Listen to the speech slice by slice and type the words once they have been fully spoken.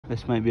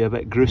This might be a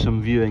bit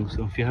gruesome viewing,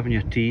 so if you're having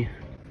your tea,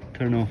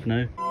 turn off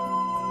now.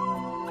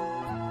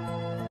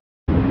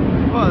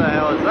 What the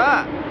hell is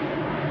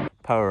that?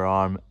 Power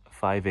arm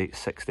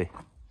 5860.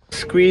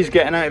 Squeeze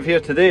getting out of here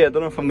today. I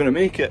don't know if I'm going to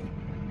make it.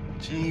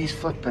 Jeez,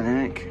 flipping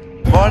heck.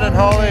 Morning,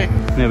 Holly.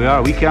 There we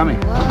are, wee cammy.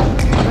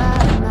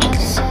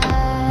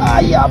 Ah,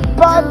 you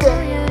bandit!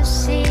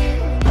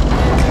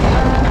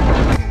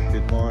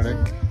 Good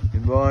morning.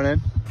 Good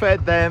morning.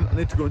 Fed them. I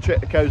need to go and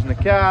check the cows and the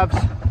calves.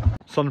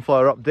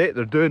 Sunflower update.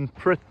 They're doing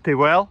pretty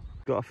well.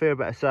 Got a fair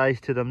bit of size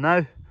to them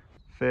now.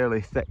 Fairly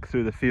thick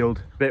through the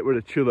field. Bit where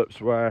the tulips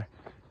were.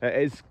 It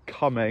is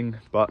coming,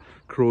 but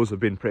crows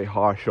have been pretty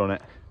harsh on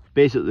it.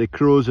 Basically,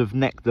 crows have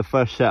nicked the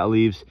first set of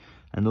leaves,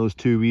 and those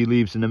two wee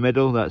leaves in the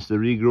middle, that's the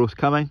regrowth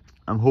coming.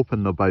 I'm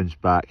hoping they'll bounce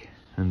back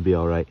and be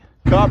alright.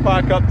 Car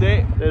park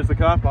update. There's the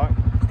car park.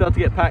 Still to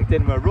get packed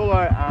in with a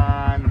roller,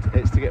 and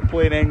it's to get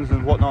planings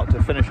and whatnot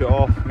to finish it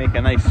off, make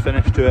a nice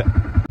finish to it.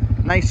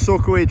 Nice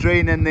soak-away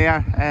drain in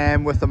there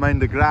with a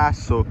mound of grass,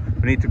 so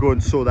we need to go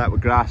and sow that with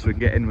grass so we can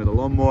get in with a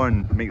lawnmower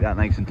and make that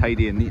nice and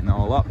tidy and neaten it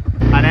all up.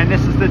 And then this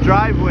is the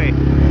driveway.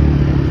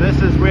 So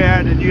this is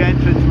where the new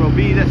entrance will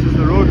be. This is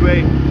the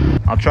roadway.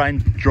 I'll try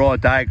and draw a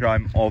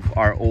diagram of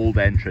our old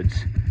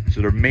entrance.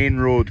 So the main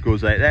road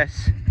goes like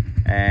this,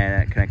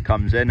 and it kind of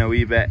comes in a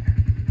wee bit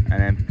and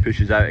then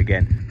pushes out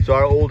again. So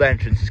our old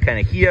entrance is kind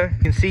of here.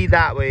 You can see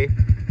that way,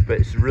 but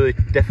it's really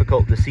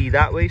difficult to see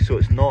that way, so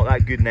it's not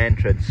that good an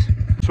entrance.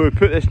 So we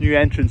put this new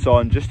entrance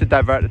on just to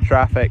divert the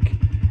traffic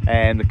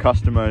and the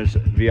customers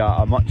via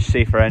a much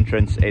safer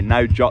entrance. It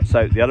now juts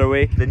out the other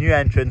way. The new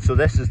entrance, so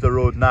this is the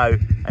road now,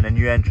 and the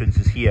new entrance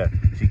is here.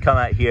 So you come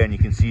out here and you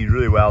can see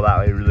really well that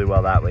way, really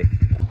well that way.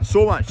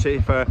 So much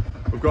safer.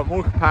 We've got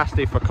more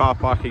capacity for car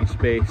parking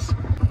space.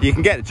 You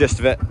can get the gist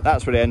of it.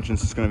 That's where the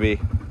entrance is going to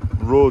be.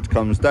 Road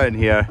comes down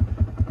here,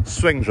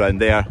 swings round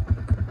there,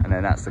 and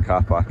then that's the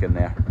car park in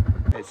there.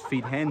 It's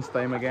feed hens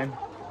time again.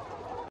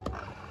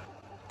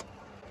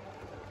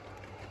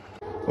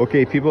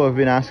 Okay, people have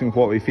been asking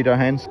what we feed our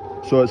hens.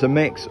 So it's a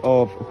mix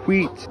of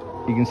wheat.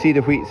 You can see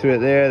the wheat through it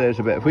there. There's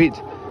a bit of wheat.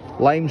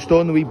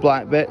 Limestone, the wee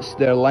black bits,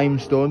 they're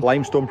limestone.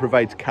 Limestone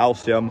provides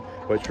calcium,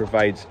 which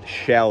provides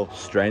shell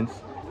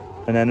strength.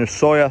 And then there's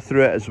soya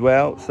through it as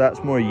well. So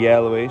that's more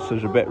yellowy. So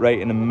there's a bit right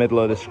in the middle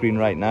of the screen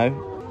right now.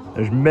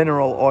 There's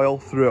mineral oil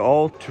through it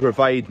all to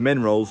provide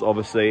minerals,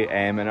 obviously.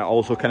 And it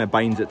also kind of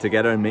binds it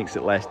together and makes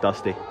it less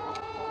dusty.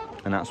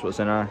 And that's what's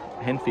in our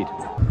hen feed.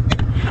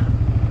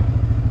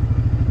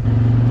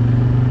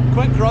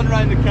 Quick run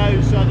round the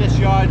cows this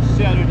yard,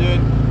 see how they're doing.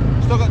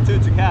 Still got two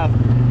to calve.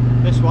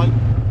 This one.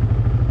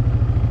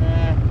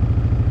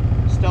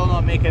 Still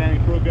not making any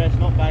progress,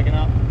 not bagging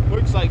up.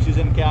 Looks like she's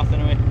in calf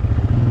anyway.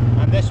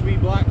 And this wee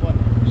black one.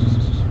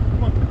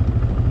 Come on.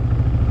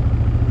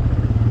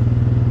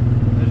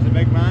 There's the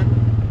big man.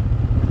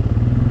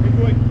 Big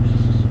boy.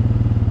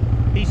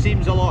 He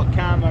seems a lot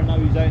calmer now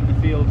he's out in the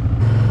field.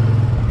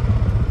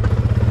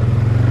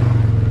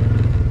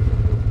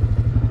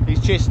 He's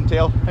chasing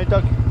tail. Hey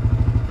Doug.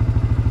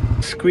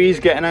 Squeeze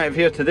getting out of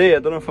here today. I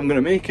don't know if I'm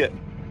going to make it.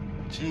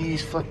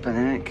 Jeez, flipping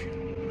heck.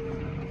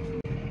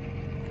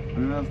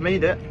 I've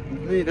made it.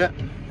 I've made it.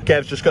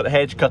 Kev's just got the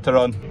hedge cutter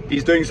on.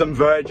 He's doing some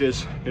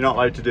verges. You're not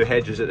allowed to do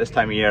hedges at this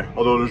time of year.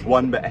 Although there's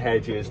one bit of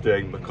hedge he is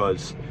doing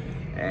because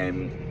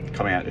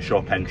coming out the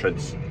shop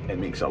entrance, it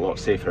makes it a lot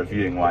safer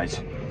viewing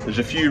wise. There's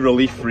a few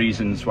relief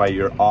reasons why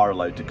you are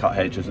allowed to cut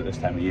hedges at this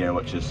time of year,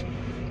 which is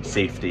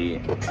safety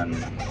and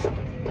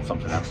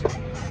something else.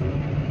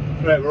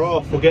 Right, we're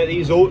off. We'll get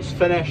these oats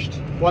finished.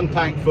 One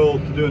tank full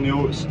to do on the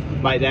oats.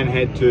 Might then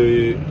head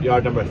to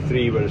yard number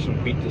 3 where there's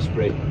some wheat to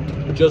spray.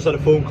 Just had a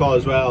phone call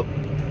as well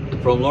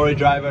from lorry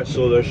driver,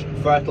 so there's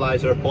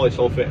fertiliser,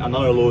 polysulphate,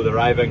 another load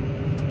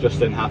arriving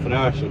just in half an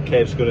hour. So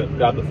Kev's going to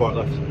grab the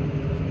forklift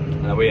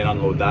and away and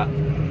unload that.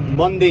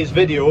 Monday's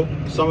video,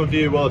 some of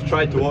you will have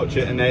tried to watch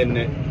it and then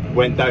it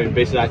went down.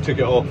 Basically I took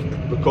it off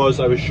because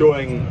I was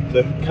showing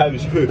the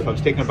cow's hoof. I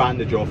was taking a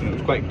bandage off and it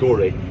was quite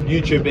gory.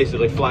 YouTube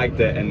basically flagged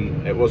it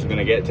and it wasn't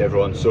going to get to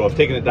everyone, so I've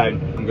taken it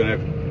down. I'm going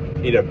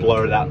to either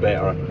blur that bit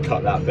or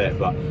cut that bit,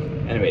 but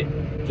anyway,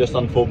 just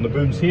unfolding the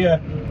booms here.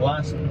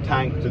 Last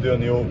tank to do on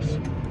the oats.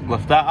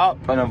 Lift that up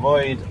and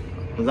avoid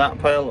that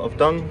pile of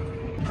dung.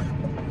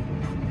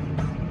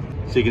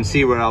 So you can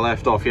see where I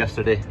left off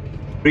yesterday.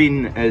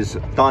 Green is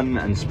done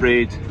and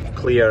sprayed,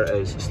 clear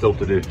is still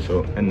to do,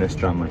 so in this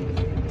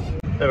tramline.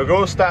 There we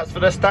go, stats for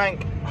this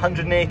tank,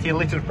 180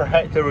 litres per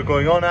hectare we're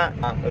going on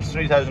at. There's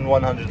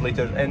 3,100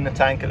 litres in the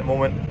tank at the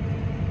moment.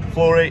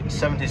 Flow rate,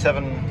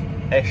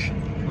 77-ish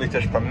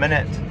litres per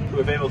minute.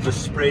 We've been able to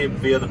spray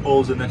via the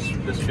poles in this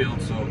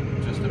field, so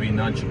just a wee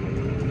nudge,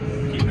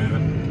 keep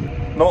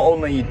moving. Not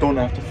only you don't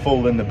have to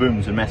fold in the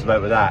booms and mess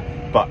about with that,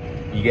 but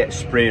you get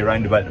spray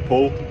around about the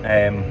pole.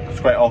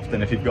 Because quite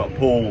often if you've got a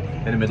pole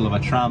in the middle of a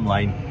tram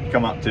line, you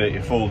come up to it,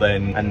 you fold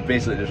in, and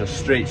basically there's a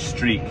straight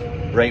streak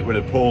right where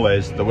the pole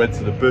is, the width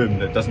of the boom,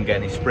 that doesn't get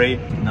any spray.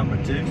 Number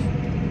 2.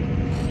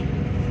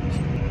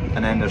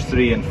 And then there's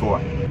 3 and 4.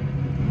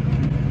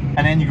 And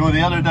then you go the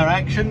other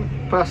direction,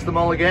 past them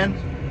all again.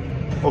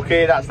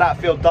 Okay, that's that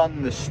field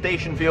done, the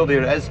station field,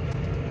 here it is.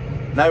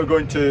 Now we're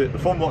going to the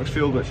foam box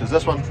field, which is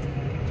this one.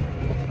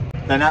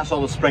 Then that's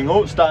all the spring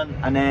oats done,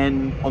 and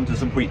then onto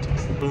some wheat.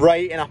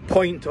 Right in a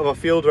point of a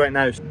field right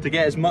now. To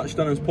get as much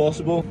done as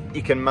possible,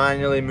 you can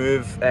manually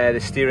move the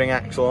steering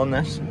axle on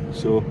this.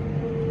 So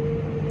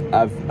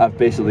I've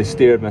basically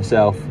steered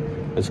myself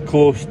as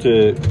close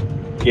to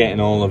getting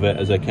all of it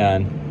as I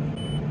can,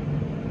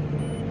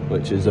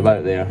 which is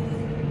about there.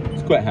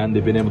 It's quite handy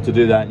being able to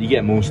do that. You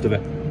get most of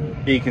it.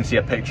 Here you can see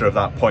a picture of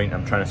that point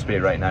I'm trying to spray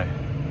right now.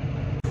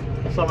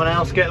 Someone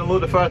else getting a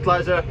load of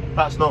fertiliser.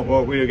 That's not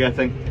what we're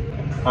getting.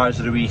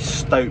 Ours are the wee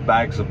stout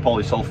bags of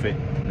polysulphate,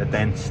 the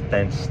dense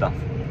stuff.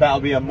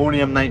 That'll be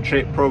ammonium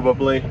nitrate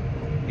probably,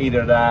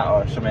 either that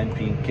or some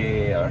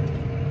NP&K or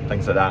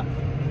things like that.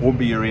 Won't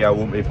be urea,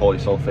 won't be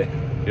polysulphate.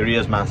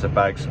 Urea's massive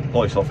bags,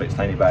 polysulphate's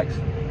tiny bags.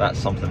 That's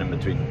something in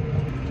between.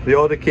 The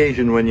odd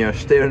occasion when you're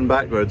staring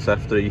backwards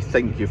after you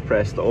think you've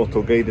pressed the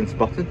auto guidance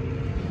button.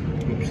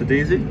 Oops a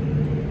daisy.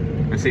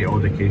 I say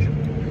odd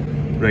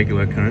occasion,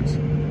 regular occurrence.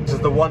 This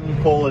is the one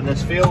pole in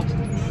this field,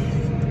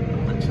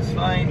 which is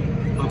fine.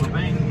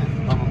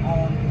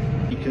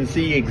 You can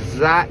see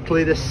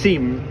exactly the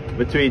seam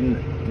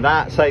between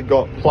that side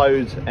got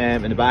ploughed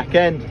in the back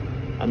end,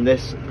 and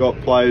this got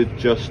ploughed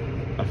just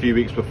a few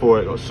weeks before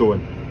it got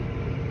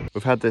sown.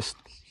 We've had this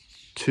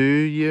 2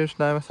 years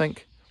now, I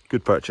think.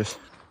 Good purchase.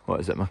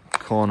 What is it,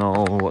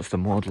 McConnell? What's the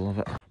model of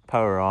it?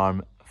 Power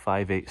Arm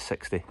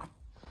 5860.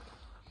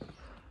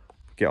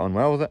 Get on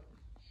well with it.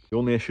 The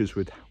only issues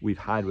we've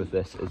had with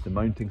this is the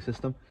mounting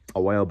system.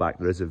 A while back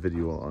there is a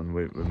video on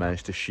we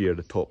managed to shear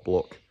the top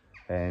block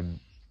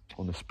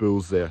on the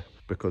spools there,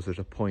 because there's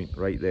a point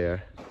right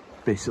there.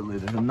 Basically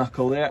there's a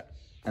knuckle there,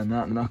 and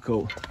that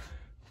knuckle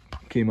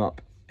came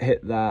up,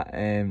 hit that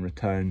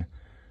return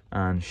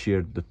and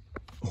sheared the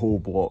whole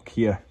block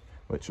here,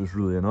 which was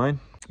really annoying.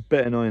 A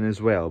bit annoying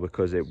as well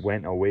because it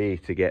went away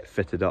to get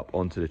fitted up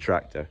onto the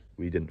tractor.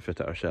 We didn't fit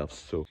it ourselves,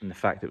 so and the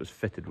fact it was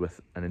fitted with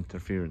an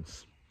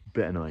interference,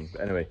 bit annoying.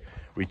 But anyway,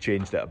 we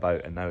changed it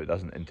about and now it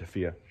doesn't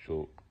interfere,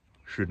 so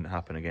shouldn't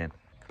happen again.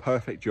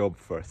 Perfect job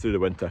for through the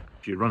winter.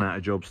 If you run out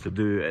of jobs to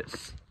do,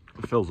 it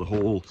fills a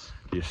hole.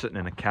 You're sitting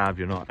in a cab,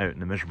 you're not out in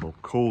the miserable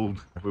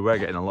cold. We were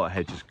getting a lot of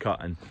hedges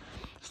cut, and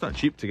it's not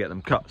cheap to get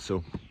them cut,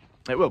 so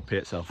it will pay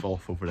itself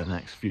off over the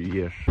next few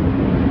years.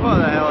 What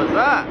the hell is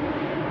that?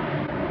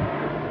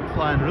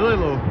 Flying really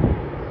low.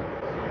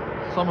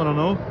 Someone will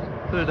know.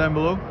 Put it down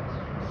below.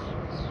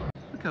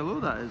 Look how low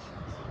that is.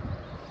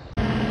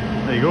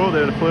 There you go,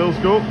 there the flails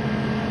go.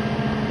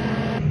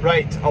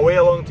 Right, away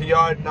along to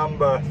yard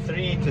number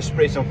 3 to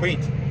spray some wheat.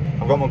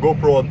 I've got my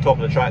GoPro on top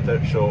of the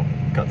tractor, so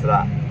cut to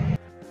that.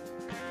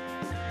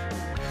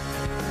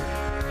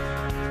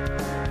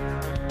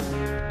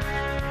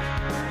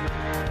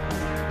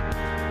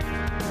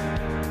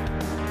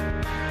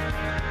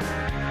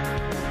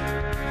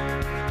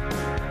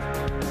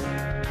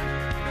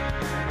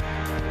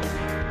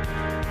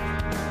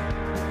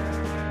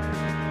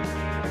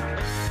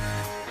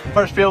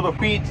 First field of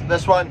wheat,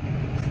 this one,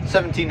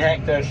 17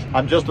 hectares.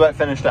 I'm just about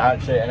finished it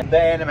actually, and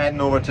then I'm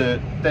heading over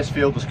to this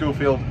field, the school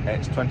field.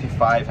 It's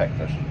 25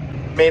 hectares.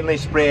 Mainly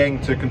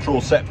spraying to control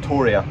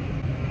septoria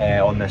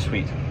on this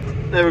wheat.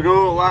 There we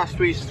go, last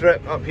wee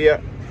strip up here.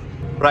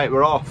 Right,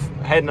 we're off,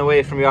 heading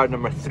away from yard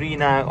number 3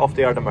 now, off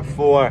to yard number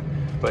 4,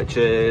 which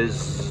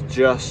is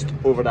just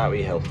over that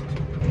wee hill.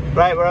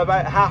 Right, we're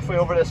about halfway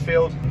over this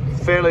field.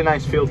 Fairly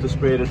nice field to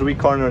spray. There's a wee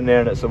corner in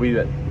there and it's a wee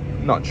bit,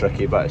 not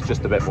tricky, but it's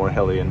just a bit more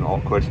hilly and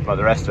awkward, but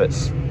the rest of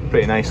it's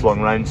pretty nice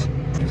long rounds.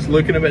 It's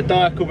looking a bit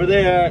dark over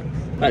there.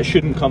 That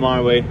shouldn't come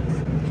our way.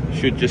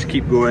 Should just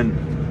keep going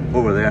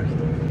over there.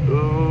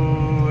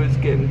 Oh, it's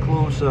getting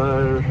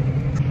closer.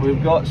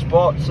 We've got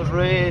spots of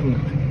rain.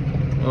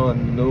 Oh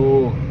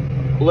no.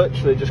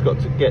 Literally just got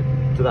to get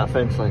to that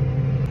fence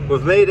line.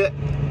 We've made it.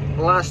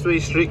 Last wee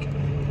streak.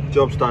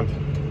 Job's done.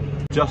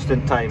 Just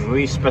in time.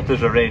 Wee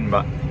spitters of rain,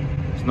 but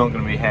it's not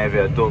going to be heavy,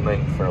 I don't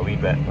think, for a wee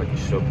bit,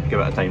 so give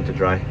it a time to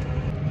dry.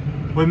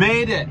 We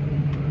made it!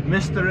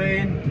 Missed the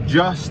rain,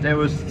 just, it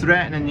was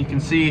threatening, you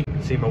can see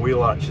my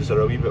wheel arches are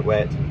a wee bit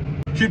wet.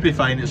 Should be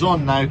fine, it's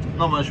on now,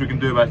 not much we can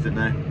do about it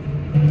now.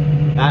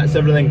 That's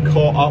everything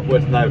caught up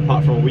with now,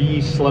 apart from a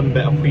wee slim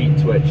bit of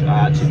wheat, which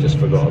I actually just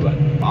forgot about.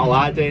 I'll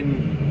add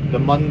in the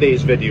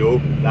Monday's video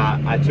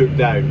that I took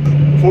down.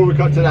 Before we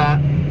cut to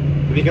that,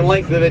 if you can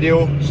like the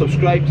video,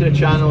 subscribe to the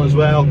channel as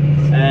well.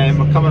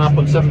 We're coming up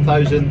on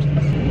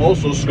 7,000.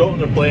 Also,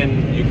 Scotland are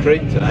playing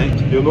Ukraine tonight.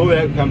 You'll know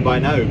the outcome by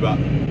now, but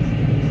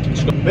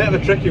it's a bit of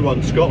a tricky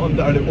one. Scotland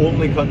are the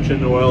only country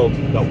in the world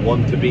that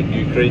want to beat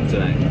Ukraine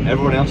tonight.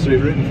 Everyone else will be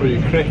rooting for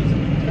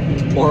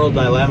Ukraine. Moral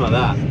dilemma,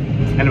 that.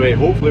 Anyway,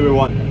 hopefully we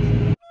won.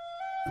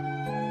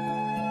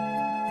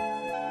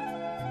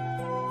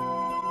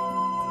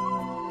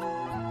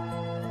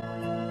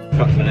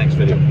 Cut to the next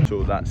video.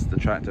 So that's the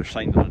tractor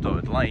signed on the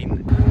dotted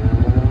line.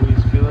 Oh,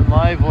 he's feeling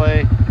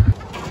lively.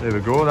 There we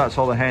go, that's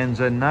all the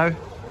hens in now.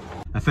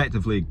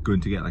 Effectively going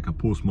to get like a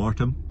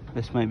post-mortem.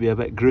 This might be a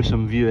bit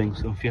gruesome viewing,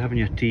 so if you're having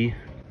your tea,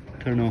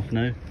 Turn off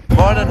now.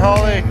 Morning,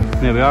 Holly.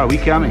 There we are, we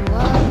coming.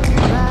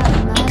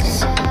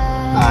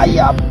 Ah,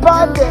 yeah,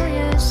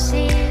 bandit.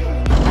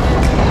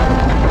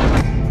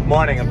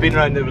 Morning, I've been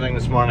around everything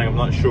this morning, I'm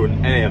not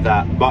showing any of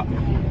that, but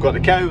got the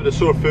cow with a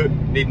sore foot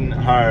needing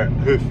her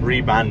hoof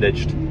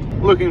re-bandaged.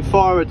 Looking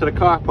forward to the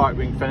car park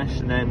being finished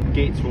and then the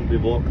gates won't be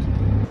blocked.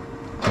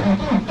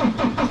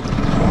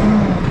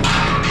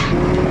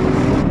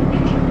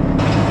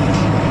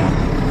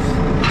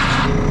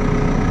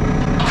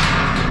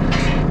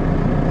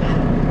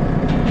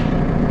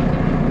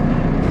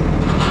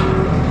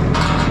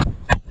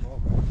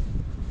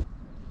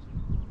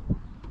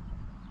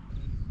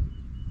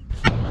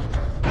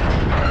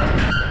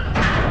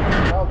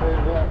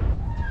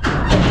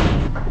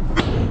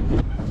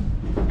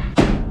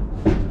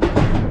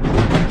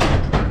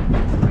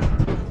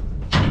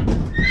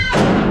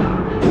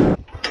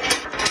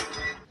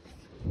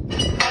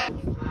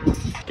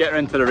 Get her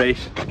into the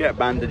race, get her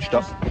bandaged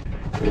up.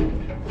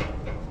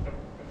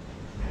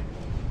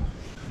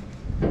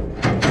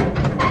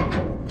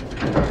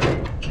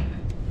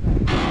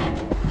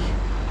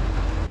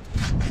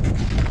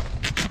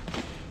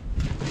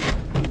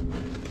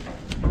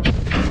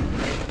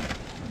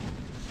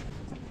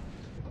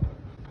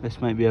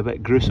 This might be a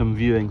bit gruesome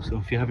viewing, so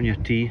if you're having your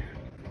tea,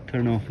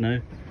 turn off now.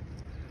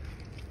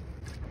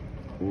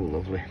 Oh,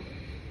 lovely.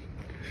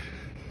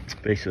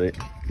 Basically,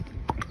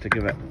 to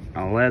give it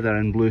a leather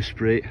and blue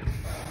spray.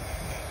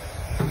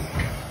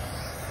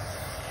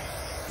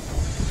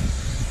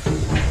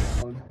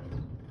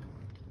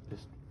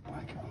 Just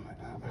whack it on like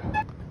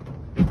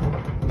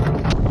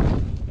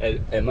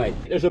that. It might.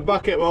 There's a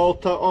bucket with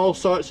all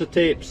sorts of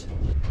tapes.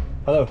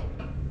 Hello.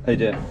 How you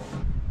doing?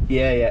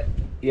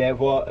 Yeah,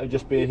 what? I'll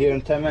just be here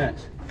in 10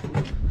 minutes.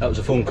 That was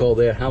a phone call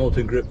there.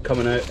 Hamilton Group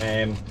coming out,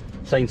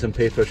 signed some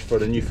papers for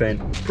the new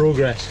Fendt.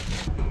 Progress.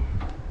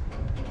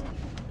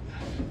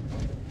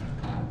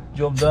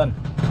 Job done.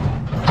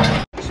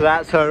 So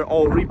that's her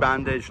all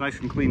rebandaged, nice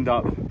and cleaned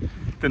up.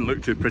 Didn't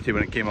look too pretty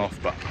when it came off,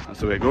 but that's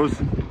the way it goes.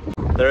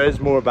 There is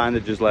more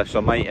bandages left, so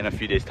I might in a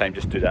few days time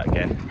just do that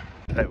again.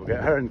 Right, we'll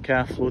get her and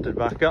calf loaded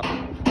back up.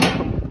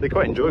 They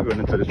quite enjoy going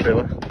into the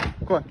trailer.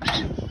 Come on.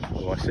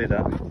 Oh, I say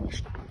that.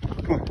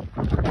 Come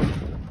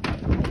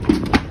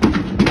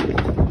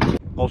on.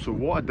 Also,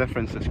 what a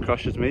difference this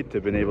crush has made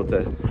to being able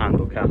to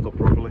handle cattle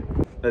properly.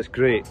 That's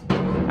great.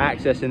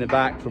 Accessing the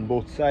back from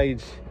both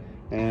sides.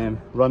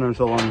 Runners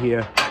along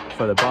here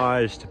for the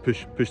bars to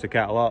push the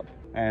cattle up,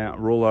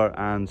 roller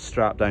and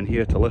strap down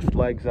here to lift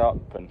legs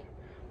up, and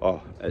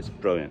oh, it's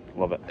brilliant,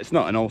 love it. It's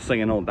not an all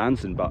singing, all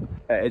dancing, but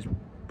it is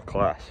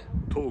class.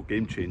 Total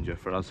game changer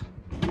for us.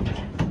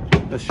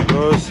 There she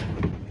goes.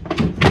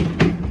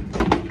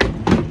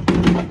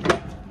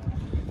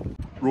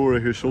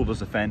 Rory, who sold us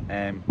the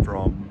Fendt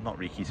from, not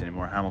Reeky's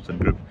anymore, Hamilton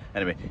Group.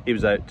 Anyway, he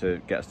was out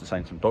to get us to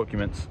sign some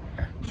documents.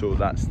 So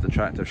that's the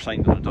tractor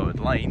signed on a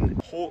dotted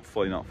line,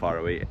 hopefully not far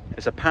away.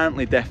 It's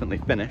apparently definitely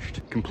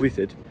finished,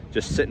 completed,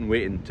 just sitting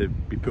waiting to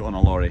be put on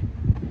a lorry.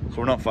 So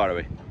we're not far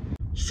away.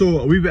 So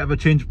a wee bit of a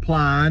change of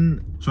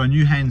plan. So our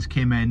new hens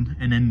came in,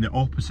 and in the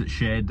opposite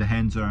shed, the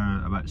hens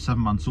are about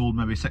 7 months old,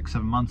 maybe 6,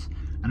 7 months.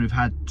 And we've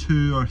had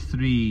 2 or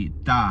 3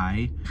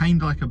 die,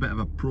 kind of like a bit of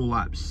a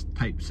prolapse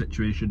type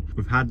situation.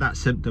 We've had that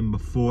symptom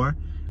before,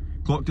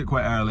 clocked it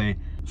quite early.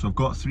 So I've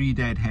got 3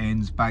 dead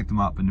hens, bagged them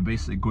up, and they're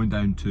basically going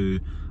down to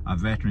a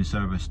veterinary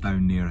service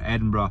down near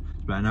Edinburgh.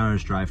 It's about an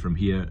hour's drive from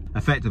here.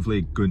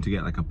 Effectively going to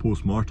get like a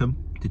post-mortem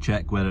to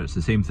check whether it's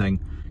the same thing,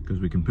 because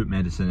we can put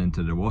medicine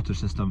into their water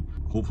system.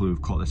 Hopefully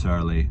we've caught this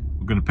early.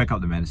 We're going to pick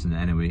up the medicine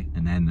anyway,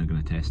 and then they're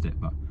going to test it,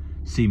 but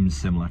seems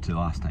similar to the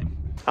last time.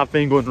 I've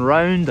been going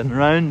round and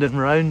round and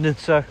round in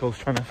circles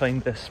trying to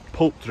find this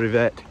poultry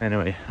vet.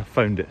 Anyway, I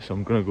found it, so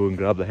I'm going to go and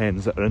grab the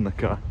hens that are in the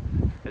car.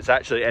 It's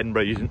actually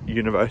Edinburgh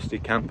University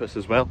campus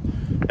as well.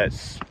 A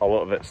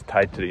lot of it's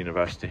tied to the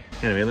university.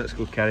 Anyway, let's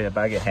go carry a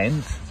bag of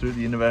hens through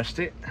the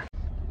university.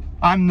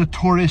 I'm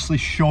notoriously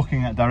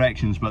shocking at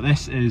directions, but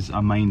this is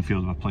a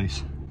minefield of a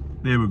place.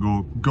 There we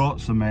go,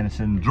 got some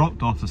medicine,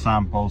 dropped off the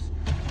samples.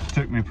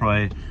 Took me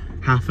probably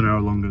half an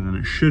hour longer than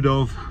it should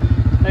have.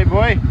 Hey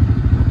boy!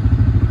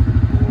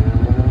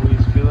 Oh,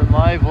 he's feeling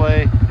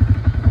lively.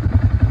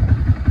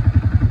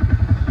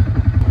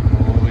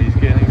 Oh, he's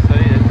getting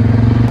excited.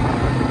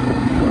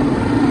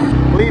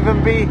 Leave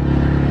him be.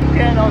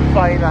 Getting on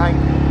fine, I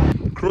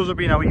think. Crows have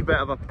been a wee bit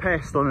of a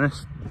pest on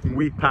this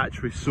wee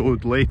patch we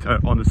sowed later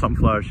on the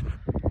sunflowers.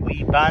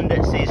 Wee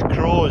bandit says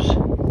crows.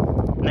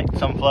 Nicked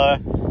sunflower,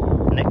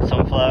 nicked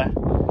sunflower.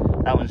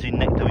 That one's been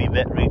nicked a wee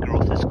bit,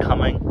 regrowth is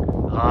coming.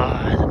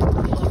 Ah,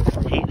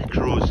 I hate the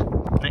crows.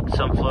 Nicked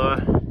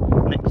sunflower,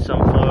 nicked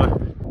sunflower.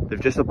 They've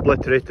just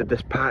obliterated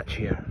this patch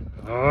here.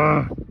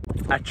 Ah.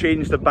 I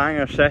changed the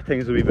banger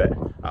settings a wee bit.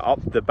 I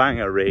upped the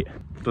banger rate.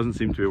 Doesn't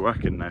seem to be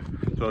working now.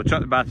 So I'll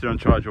chuck the battery on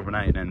charge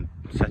overnight and then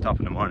set up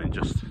in the morning.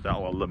 Just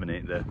that'll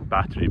eliminate the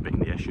battery being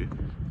the issue.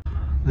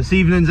 This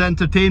evening's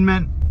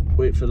entertainment.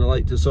 Wait for the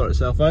light to sort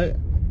itself out.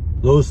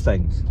 Those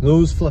things,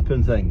 those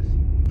flipping things.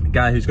 The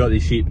guy who's got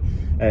these sheep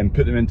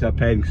put them into a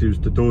pen because he was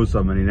to doze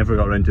them, and he never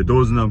got around to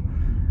dozing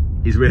them.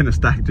 he's wearing a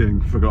stag do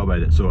and forgot about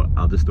it, so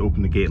I'll just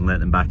open the gate and let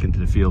them back into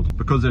the field.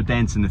 Because they're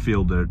dense in the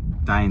field, they're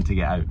dying to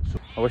get out. So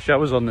I wish I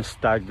was on the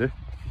stag do.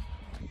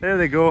 There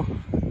they go.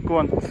 Go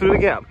on, through the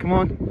gap, come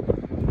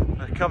on.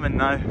 They're coming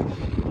now.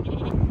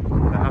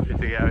 They're happy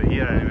to get out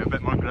here anyway, a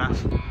bit more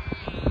grass.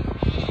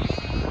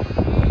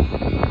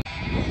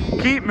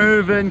 Keep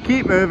moving,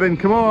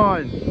 come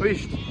on.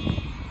 Push.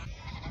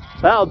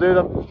 That'll do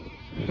them.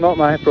 Not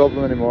my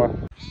problem anymore.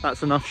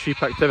 That's enough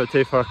sheep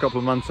activity for a couple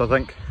of months, I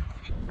think.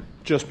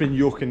 Just been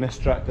yoking this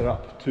tractor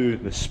up to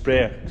the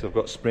sprayer because I've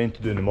got spraying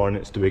to do in the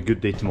morning. It's to be a good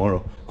day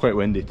tomorrow. Quite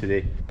windy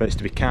today, but it's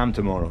to be calm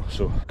tomorrow,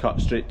 so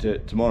cut straight to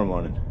tomorrow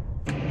morning.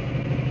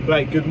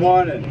 Right, good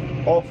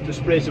morning. Off to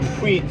spray some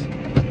wheat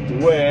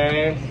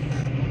with,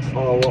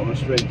 oh, what am I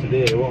spraying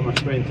today?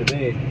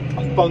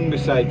 A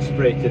fungicide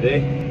spray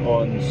today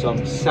on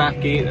some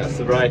sake. That's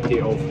the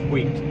variety of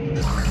wheat.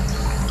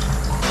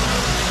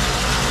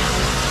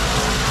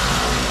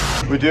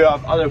 We do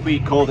have other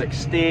wheat called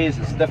Extaze.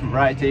 It's a different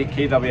variety,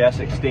 KWS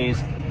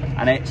Extaze,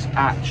 and it's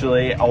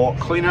actually a lot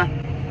cleaner,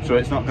 so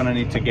it's not going to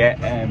need to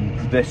get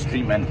this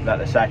treatment that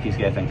the sake is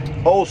getting.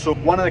 Also,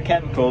 one of the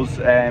chemicals,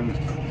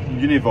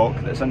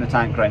 Univoc, that's in the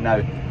tank right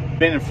now,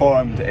 been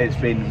informed it's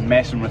been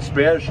messing with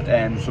sprayers,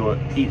 so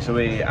it eats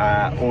away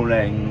at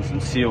O-rings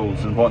and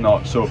seals and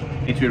whatnot, so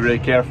need to be really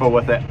careful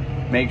with it.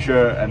 Make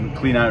sure and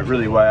clean out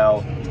really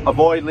well.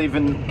 Avoid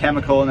leaving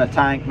chemical in the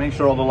tank, make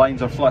sure all the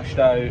lines are flushed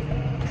out.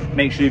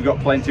 Make sure you've got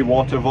plenty of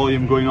water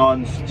volume going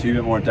on so you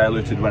get more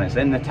diluted when it's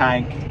in the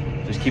tank.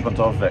 Just keep on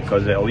top of it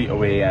because it'll eat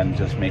away and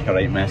just make a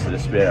right mess of the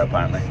sprayer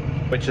apparently.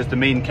 Which is the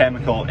main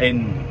chemical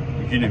in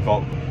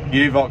Univoc.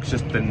 Univoc's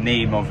just the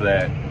name of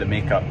the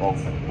makeup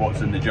of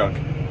what's in the jug,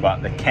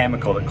 but the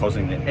chemical that's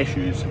causing the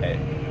issues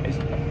is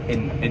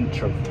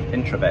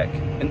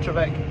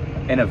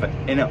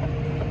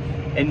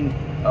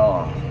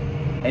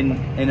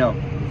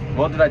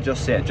what did I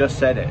just say? I just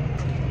said it.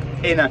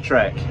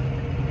 Inatrek.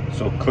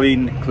 So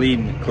clean.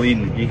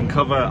 You can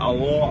cover a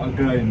lot of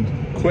ground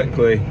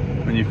quickly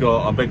when you've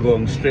got a big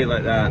long straight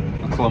like that,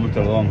 1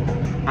 kilometre long,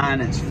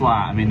 and it's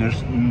flat. I mean,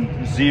 there's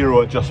zero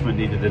adjustment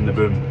needed in the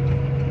boom.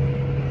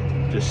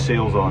 Just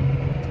sails on.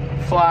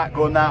 Flat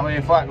going that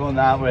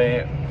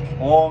way,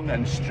 long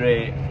and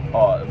straight.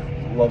 Oh,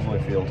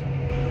 lovely field.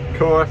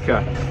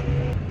 Corker.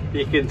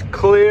 You can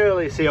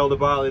clearly see all the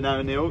barley now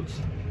in the oats.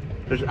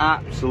 There's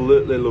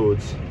absolutely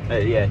loads.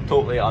 Yeah,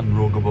 totally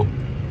unrogable.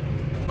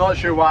 Not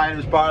sure why there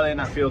was barley in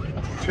that field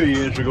 2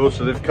 years ago,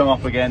 so they've come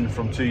up again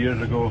from 2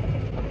 years ago.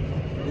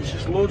 There's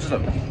just loads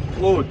of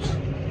them, loads.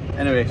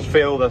 Anyway, it's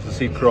failed as a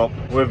seed crop.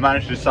 We've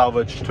managed to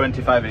salvage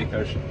 25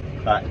 acres.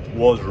 That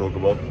was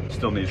rogable,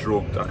 still needs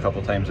rogged a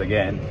couple times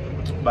again,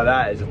 but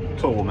that is a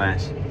total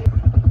mess.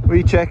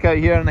 We check out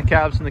here on the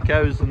calves and the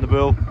cows and the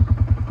bull.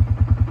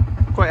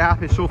 Quite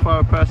happy so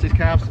far with Percy's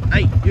calves.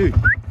 Hey, you!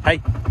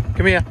 Hey,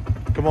 come here,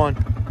 come on.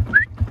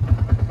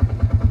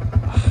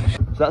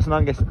 So that's an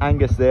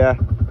Angus there.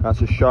 That's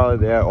a Charlie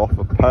there off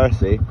of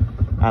Percy,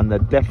 and the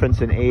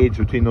difference in age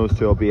between those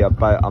two will be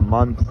about 1.5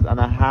 months.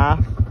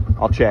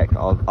 I'll check,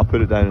 I'll put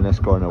it down in this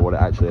corner what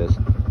it actually is.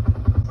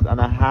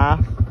 1.5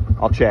 months,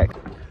 I'll check.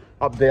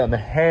 Update on the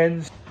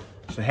hens.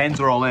 So the hens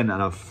are all in,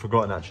 and I've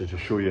forgotten actually to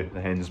show you the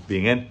hens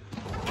being in.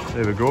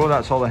 There we go,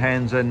 that's all the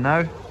hens in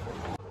now.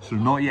 So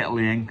not yet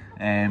laying,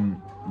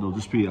 there'll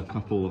just be a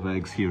couple of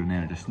eggs here and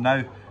there just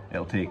now.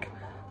 It'll take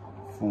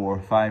 4 or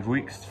 5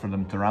 weeks for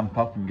them to ramp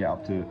up and get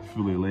up to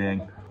fully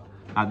laying.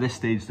 At this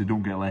stage they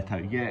don't get let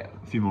out yet,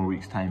 a few more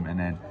weeks time, and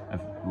then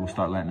we'll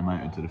start letting them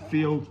out into the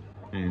field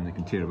and they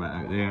can tear a bit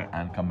out there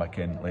and come back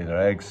in, lay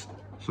their eggs.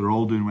 So they're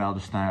all doing well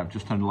just now. I've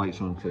just turned the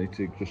lights on because I need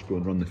to just go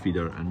and run the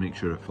feeder and make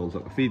sure it fills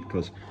up the feed,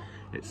 because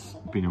it's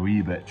been a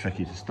wee bit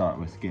tricky to start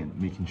with,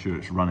 making sure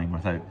it's running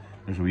without,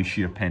 there's a wee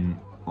shear pin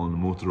on the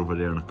motor over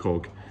there and a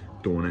cog,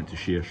 don't want it to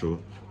shear, so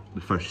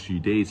the first few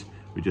days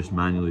we just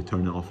manually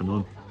turn it off and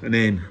on, and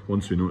then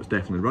once we know it's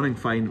definitely running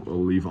fine,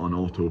 we'll leave it on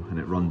auto and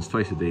it runs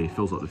twice a day,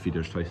 fills up the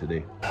feeders twice a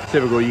day. So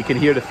there we go, you can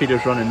hear the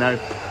feeders running now.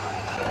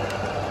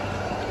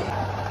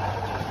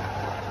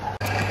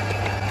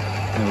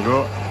 There we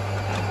go.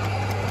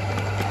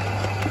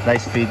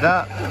 Nice feed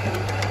that.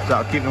 So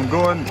that'll keep them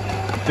going.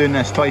 Doing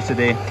this twice a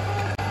day.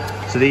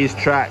 So these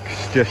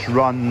tracks just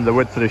run the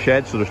width of the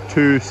shed, so there's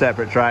 2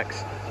 separate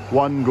tracks.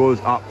 One goes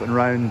up and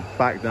round,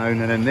 back down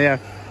and in there,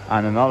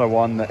 and another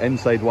one, the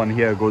inside one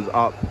here, goes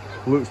up,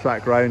 loops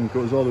back round,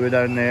 goes all the way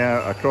down there,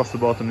 across the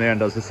bottom there, and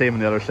does the same on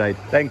the other side,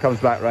 then comes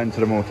back round to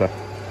the motor.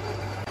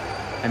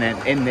 And then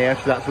in there,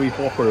 so that's a wee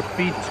hopper of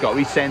feed, it's got a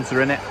wee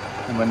sensor in it,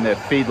 and when the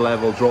feed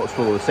level drops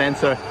below the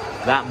sensor,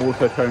 that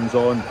motor turns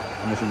on,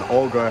 and there's an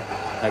auger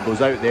that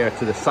goes out there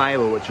to the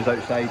silo, which is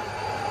outside,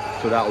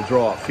 so that'll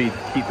draw up feed,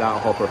 keep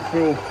that hopper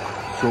full,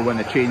 so when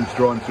the chain's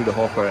drawn through the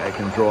hopper, it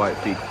can draw out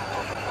feed.